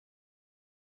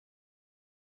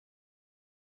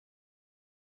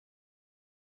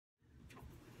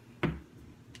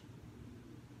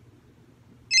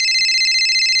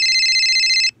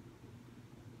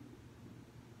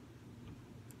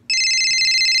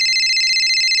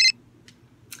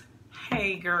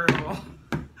girl.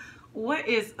 What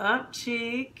is up,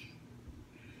 chick?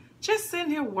 Just sitting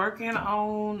here working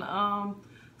on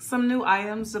some new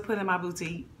items to put in my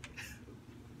boutique.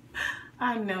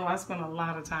 I know I spent a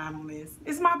lot of time on this.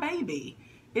 It's my baby.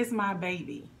 It's my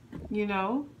baby. You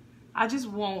know, I just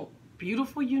want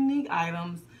beautiful, unique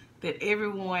items that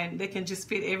can just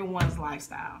fit everyone's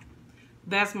lifestyle.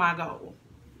 That's my goal.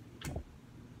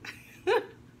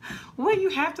 Well, you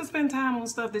have to spend time on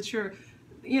stuff that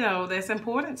that's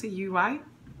important to you, right?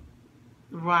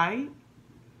 Right?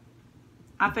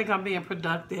 I think I'm being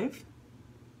productive.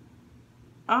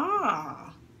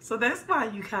 Ah, so that's why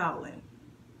you calling.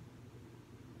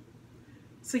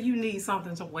 So you need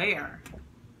something to wear.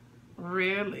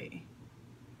 Really?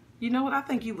 You know what? I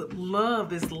think you would love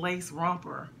this lace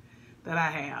romper that I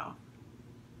have.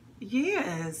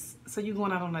 Yes. So you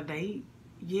going out on a date?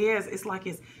 Yes. It's like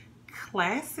it's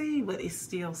classy, but it's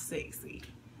still sexy.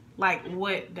 Like,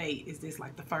 what date is this?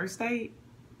 Like the first date?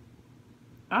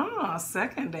 Oh,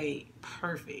 second date.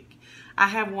 Perfect. I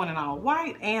have one in all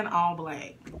white and all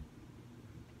black.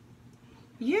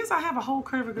 Yes, I have a whole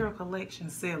Curvy Girl collection,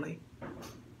 silly.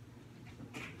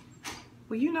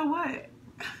 Well, you know what?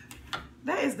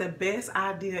 That is the best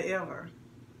idea ever.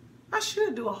 I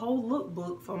should do a whole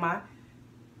lookbook for my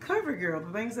Curvy Girl,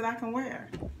 the things that I can wear.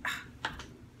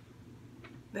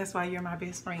 That's why you're my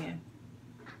best friend.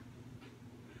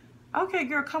 Okay,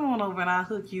 girl, come on over and I'll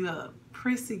hook you up.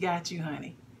 Prissy got you,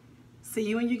 honey. See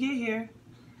you when you get here.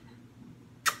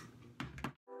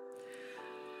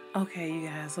 Okay, you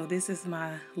guys, so this is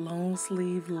my long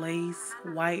sleeve lace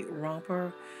white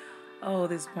romper. Oh,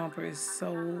 this romper is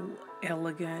so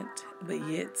elegant, but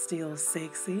yet still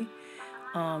sexy.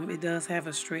 It does have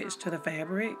a stretch to the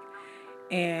fabric,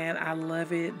 and I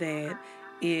love it that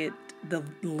the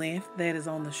length that is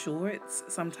on the shorts.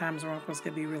 Sometimes rompers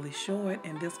can be really short,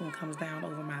 and this one comes down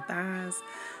over my thighs.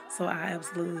 So I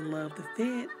absolutely love the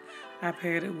fit. I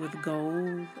paired it with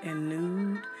gold and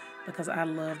nude because I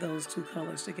love those two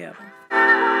colors together.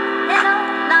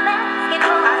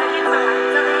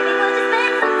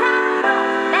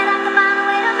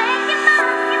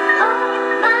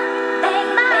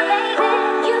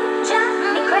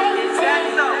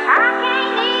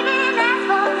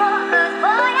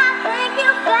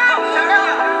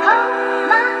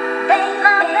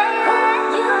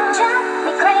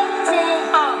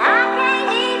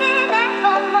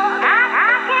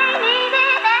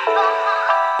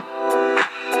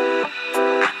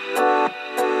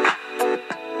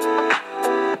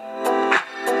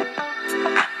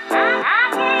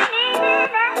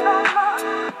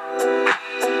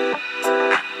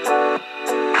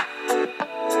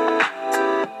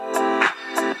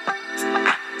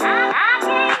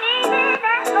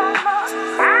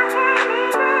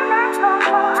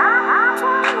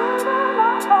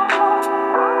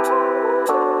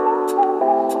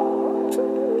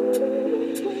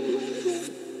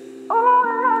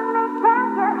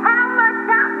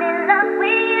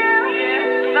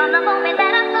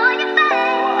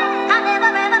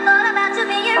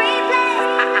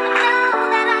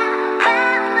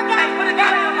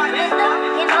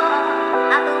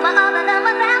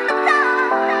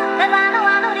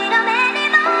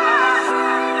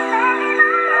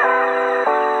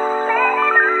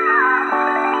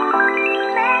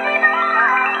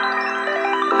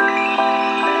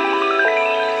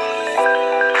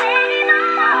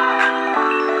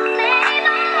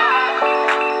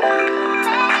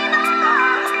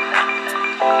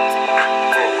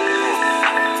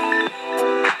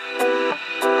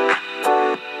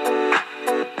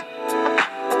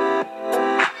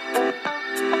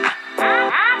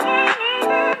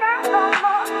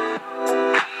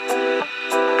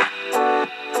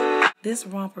 This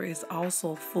romper is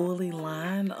also fully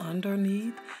lined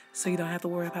underneath, so you don't have to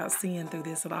worry about seeing through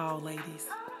this at all, ladies.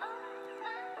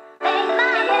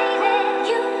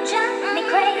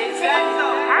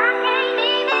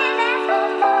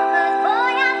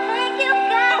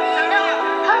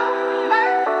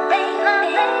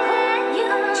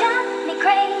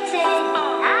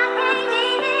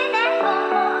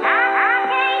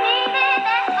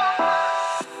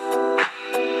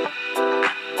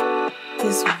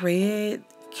 This red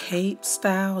cape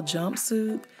style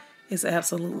jumpsuit is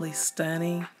absolutely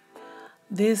stunning.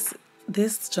 This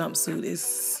jumpsuit is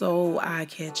so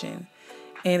eye-catching,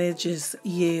 and it just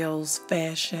yells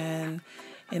fashion,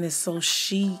 and it's so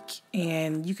chic,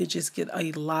 and you could just get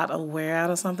a lot of wear out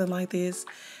of something like this.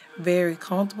 Very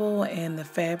comfortable, and the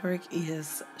fabric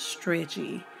is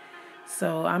stretchy.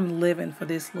 So I'm living for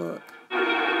this look.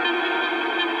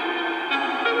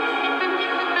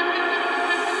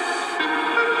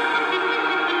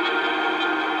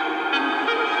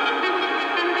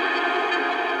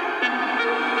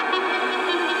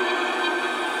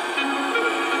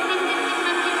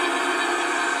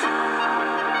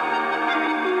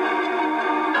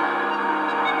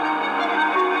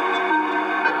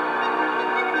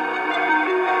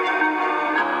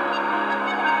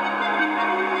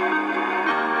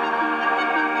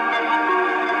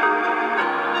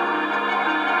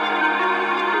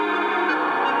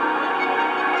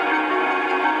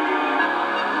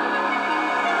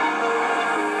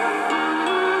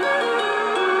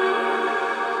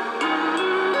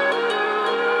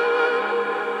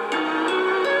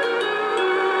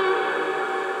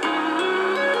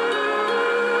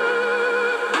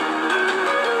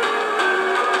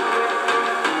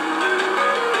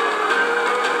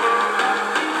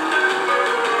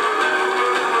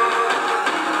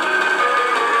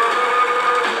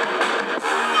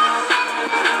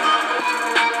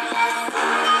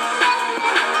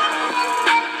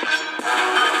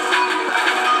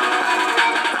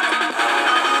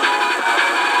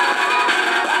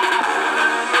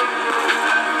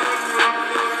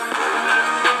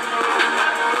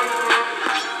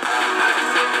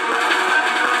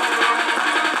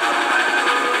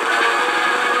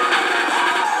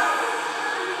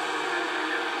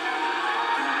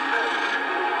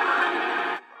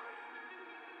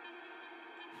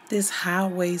 This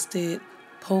high-waisted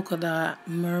polka dot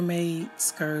mermaid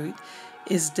skirt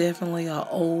is definitely a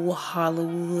old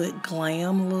Hollywood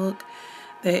glam look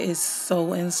that is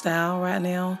so in style right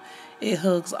now. It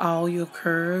hugs all your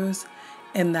curves,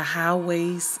 and the high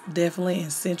waist definitely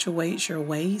accentuates your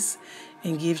waist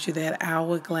and gives you that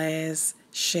hourglass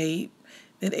shape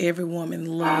that every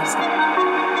woman loves.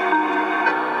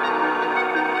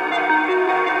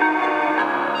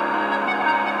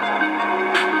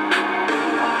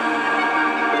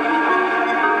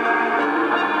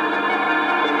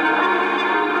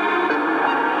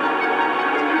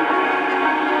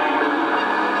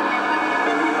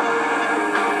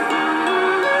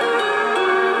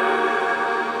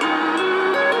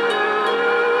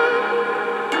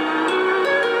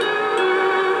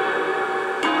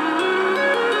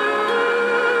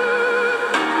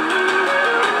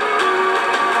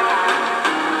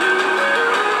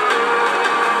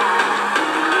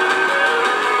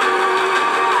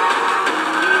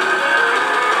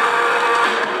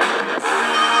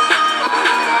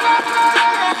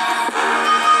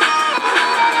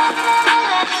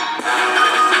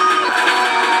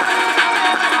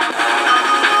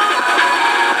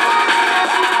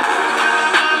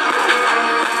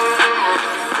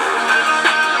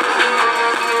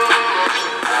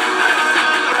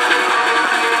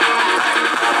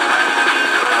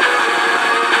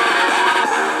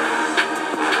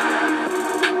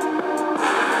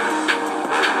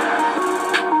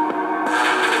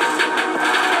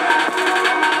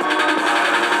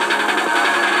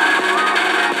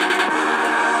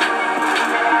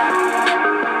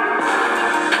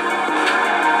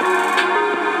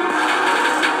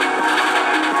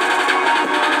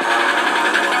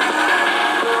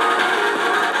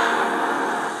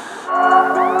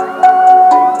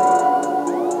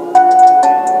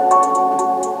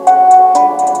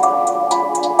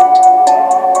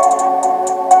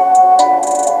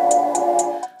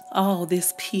 Oh,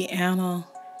 this piano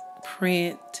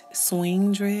print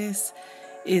swing dress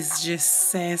is just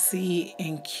sassy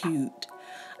and cute.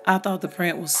 I thought the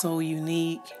print was so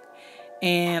unique,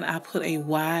 and I put a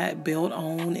wide belt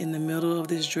on in the middle of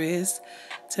this dress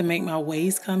to make my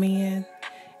waist come in.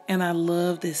 And I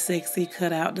love this sexy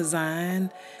cutout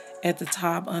design at the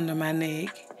top under my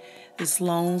neck. This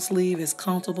long sleeve is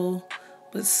comfortable,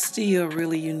 but still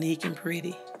really unique and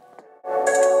pretty.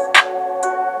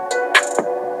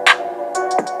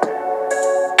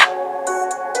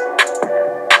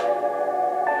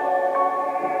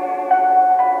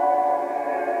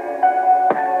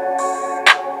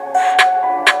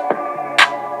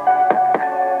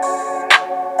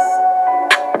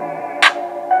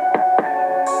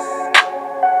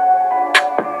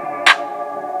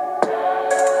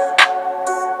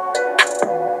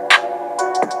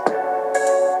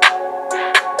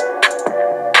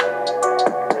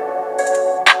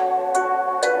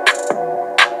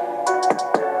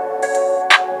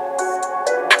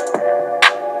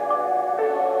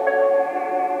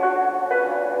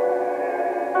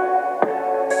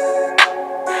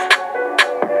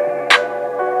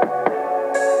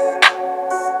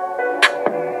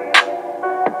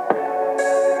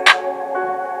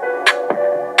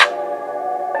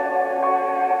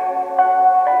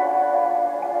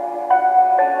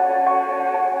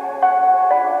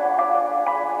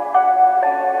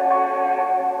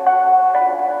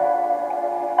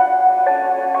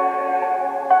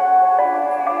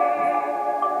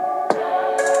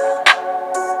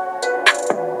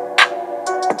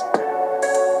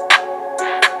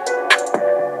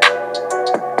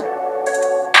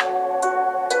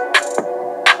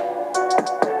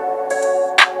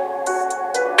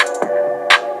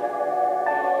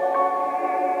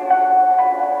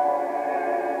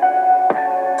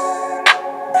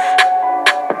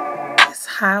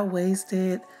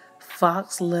 High-waisted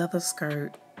fox leather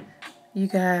skirt. You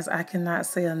guys, I cannot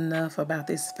say enough about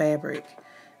this fabric.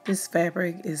 This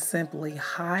fabric is simply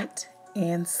hot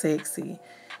and sexy.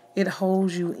 It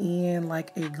holds you in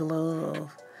like a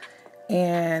glove,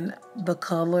 and the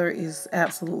color is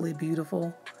absolutely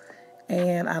beautiful.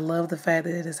 And I love the fact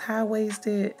that it is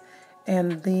high-waisted,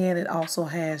 and then it also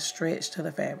has stretch to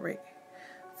the fabric.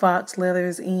 Fox leather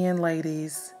is in,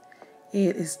 ladies.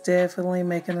 It is definitely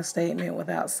making a statement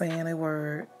without saying a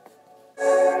word.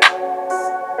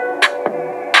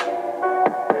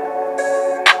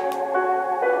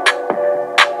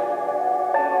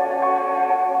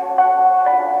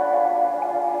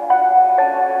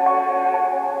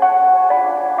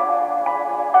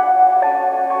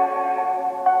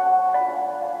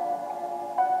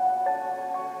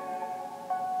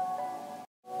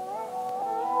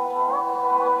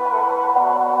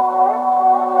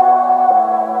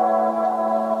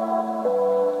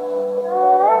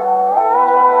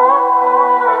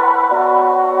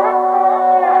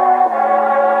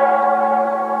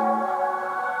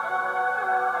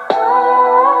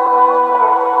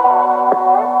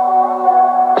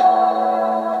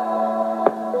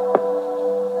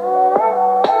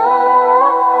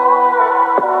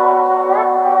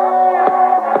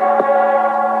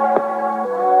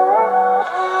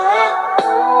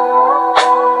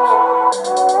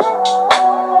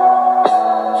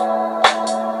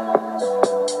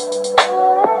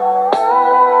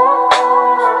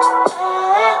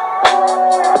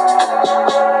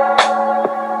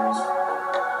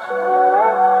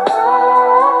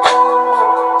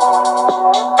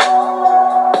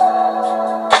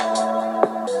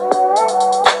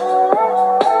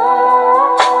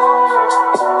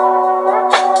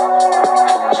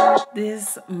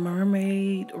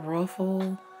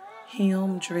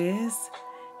 dress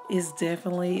is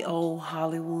definitely old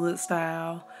Hollywood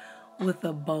style with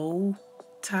a bow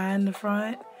tie in the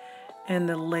front and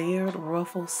the layered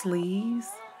ruffle sleeves,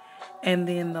 and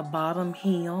then the bottom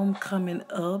hem coming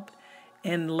up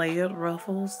and layered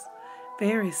ruffles.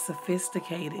 Very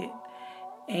sophisticated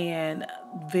and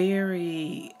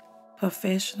very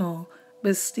professional,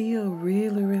 but still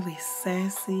really, really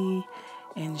sassy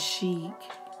and chic.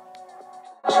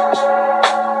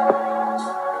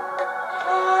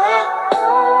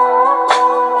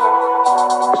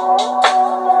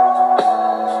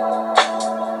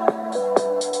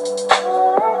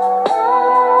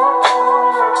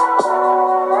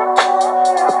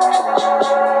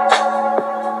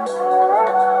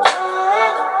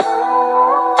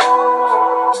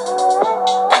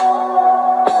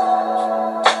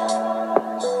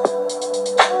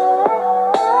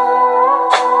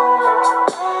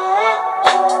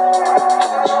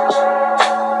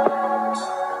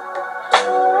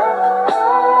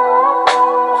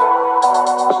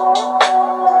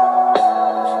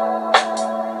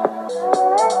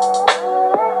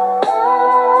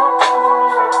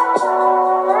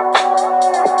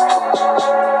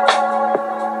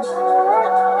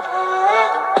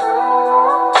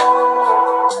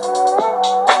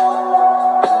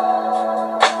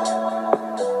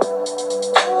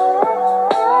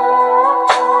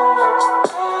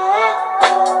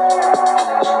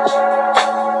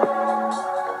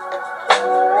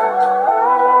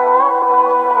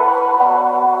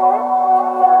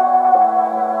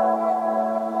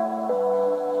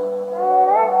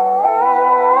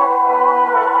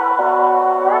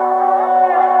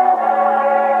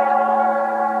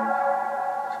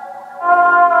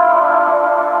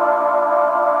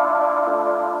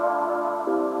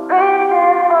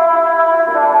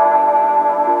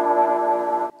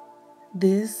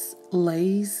 This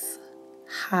lace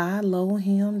high-low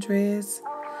hem dress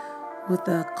with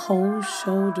the cold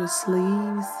shoulder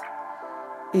sleeves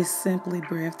is simply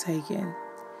breathtaking.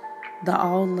 The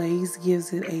all lace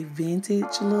gives it a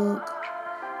vintage look,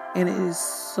 and it is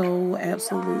so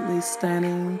absolutely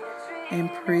stunning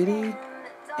and pretty,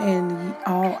 and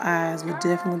all eyes will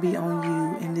definitely be on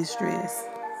you in this dress.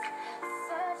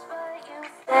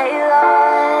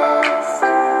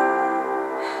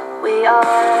 We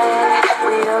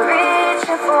are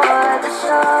reaching for the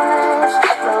stars,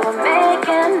 but we're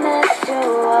making this too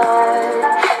hard,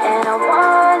 and I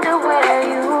wonder where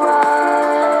you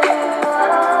are.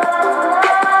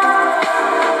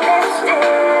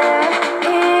 Mysterious,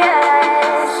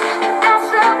 that's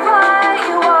the part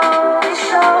you always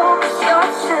show, 'cause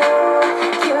you're too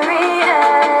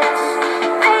curious.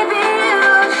 Maybe you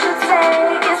should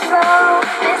take it slow.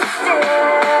 Mysterious,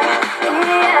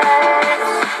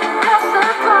 that's the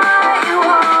part you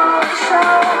always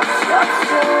show, 'cause you're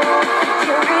too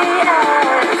curious.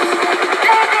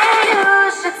 Maybe you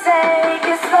should take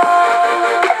it slow.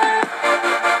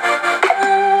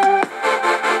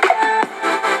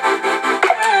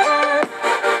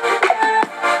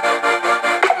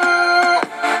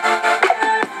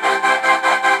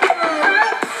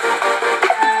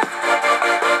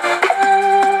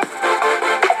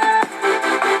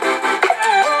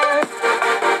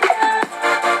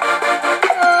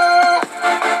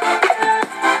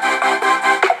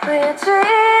 We're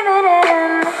dreaming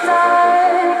in the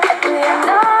dark. We are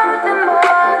nothing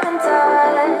more than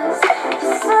dust.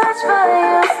 Just search for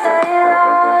you, stay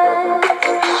lost.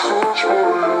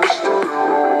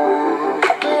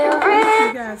 Thank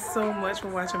you guys so much for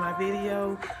watching my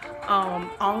video.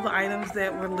 All the items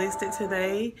that were listed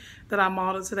today, that I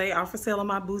modeled today, are for sale in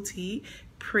my boutique,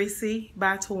 Prissy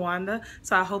by Towanda.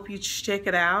 So I hope you check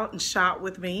it out and shop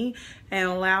with me and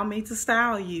allow me to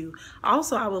style you.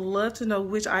 Also, I would love to know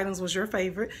which items was your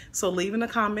favorite. So leave in the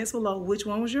comments below which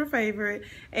one was your favorite.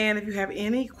 And if you have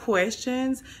any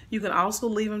questions, you can also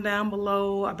leave them down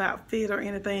below about fit or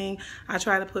anything. I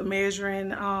try to put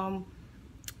measuring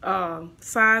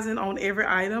sizing on every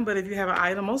item, but if you have an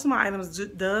item, most of my items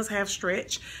does have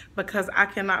stretch, because I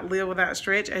cannot live without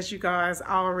stretch, as you guys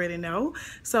already know.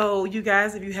 So you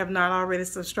guys, if you have not already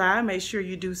subscribed, make sure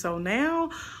you do so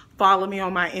now. Follow me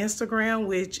on my Instagram,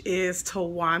 which is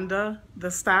Towanda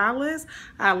the Stylist.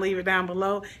 I'll leave it down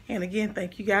below. And again,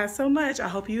 thank you guys so much. I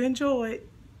hope you enjoyed.